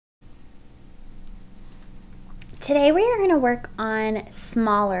Today we are going to work on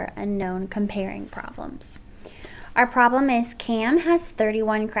smaller unknown comparing problems. Our problem is Cam has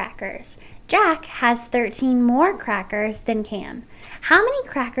 31 crackers. Jack has 13 more crackers than Cam. How many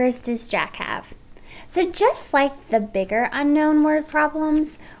crackers does Jack have? So just like the bigger unknown word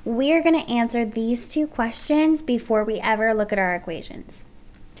problems, we are going to answer these two questions before we ever look at our equations.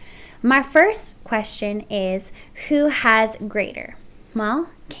 My first question is, who has greater? Well,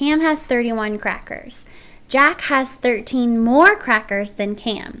 Cam has 31 crackers. Jack has 13 more crackers than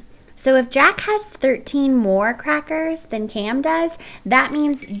Cam. So if Jack has 13 more crackers than Cam does, that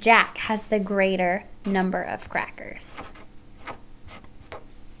means Jack has the greater number of crackers.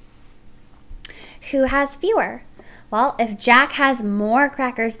 Who has fewer? Well, if Jack has more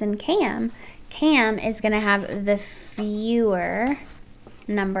crackers than Cam, Cam is going to have the fewer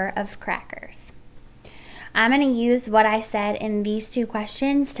number of crackers. I'm going to use what I said in these two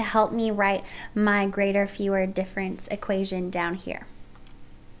questions to help me write my greater, fewer difference equation down here.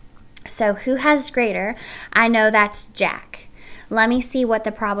 So who has greater? I know that's Jack. Let me see what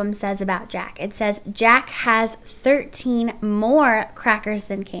the problem says about Jack. It says Jack has 13 more crackers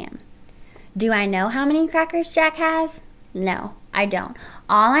than Cam. Do I know how many crackers Jack has? No, I don't.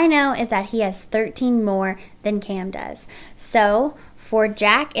 All I know is that he has 13 more than Cam does. So for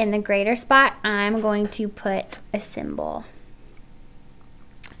Jack in the greater spot, I'm going to put a symbol.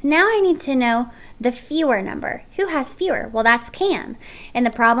 Now I need to know the fewer number. Who has fewer? Well, that's Cam. And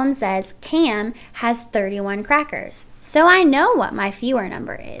the problem says Cam has 31 crackers. So I know what my fewer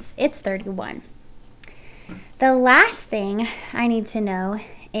number is. It's 31. The last thing I need to know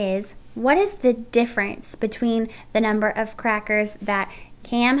is, what is the difference between the number of crackers that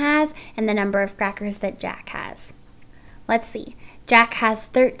Cam has and the number of crackers that Jack has? Let's see. Jack has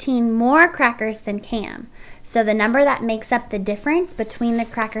 13 more crackers than Cam. So the number that makes up the difference between the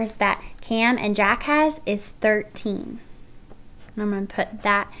crackers that Cam and Jack has is 13. I'm going to put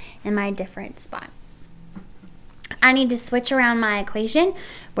that in my difference spot. I need to switch around my equation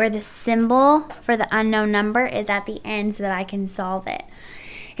where the symbol for the unknown number is at the end so that I can solve it.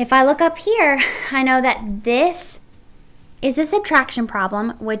 If I look up here, I know that this is a subtraction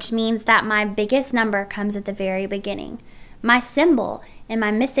problem, which means that my biggest number comes at the very beginning. My symbol and my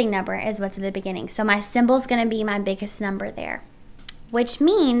missing number is what's at the beginning. So my symbol is going to be my biggest number there, which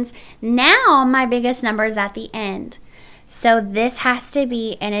means now my biggest number is at the end. So this has to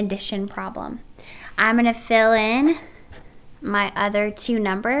be an addition problem. I'm going to fill in my other two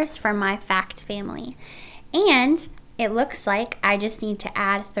numbers from my fact family. And it looks like I just need to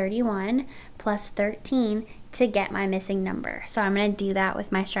add 31 plus 13 to get my missing number. So I'm going to do that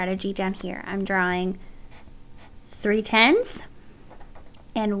with my strategy down here. I'm drawing 3 10s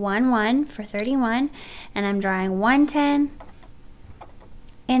and 1 1 for 31, and I'm drawing 1 10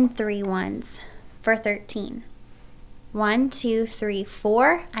 and 3 1s for 13. 1, 2, 3,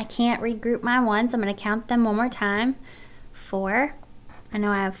 4. I can't regroup my ones. I'm going to count them one more time. 4. I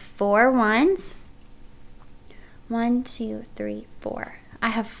know I have 4 1s. 1, 2, 3, 4. I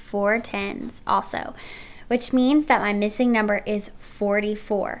have 4 10s also, which means that my missing number is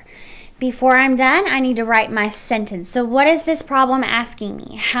 44. Before I'm done, I need to write my sentence. So what is this problem asking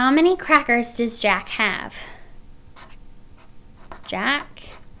me? How many crackers does Jack have? Jack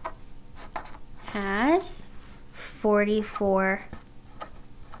has 44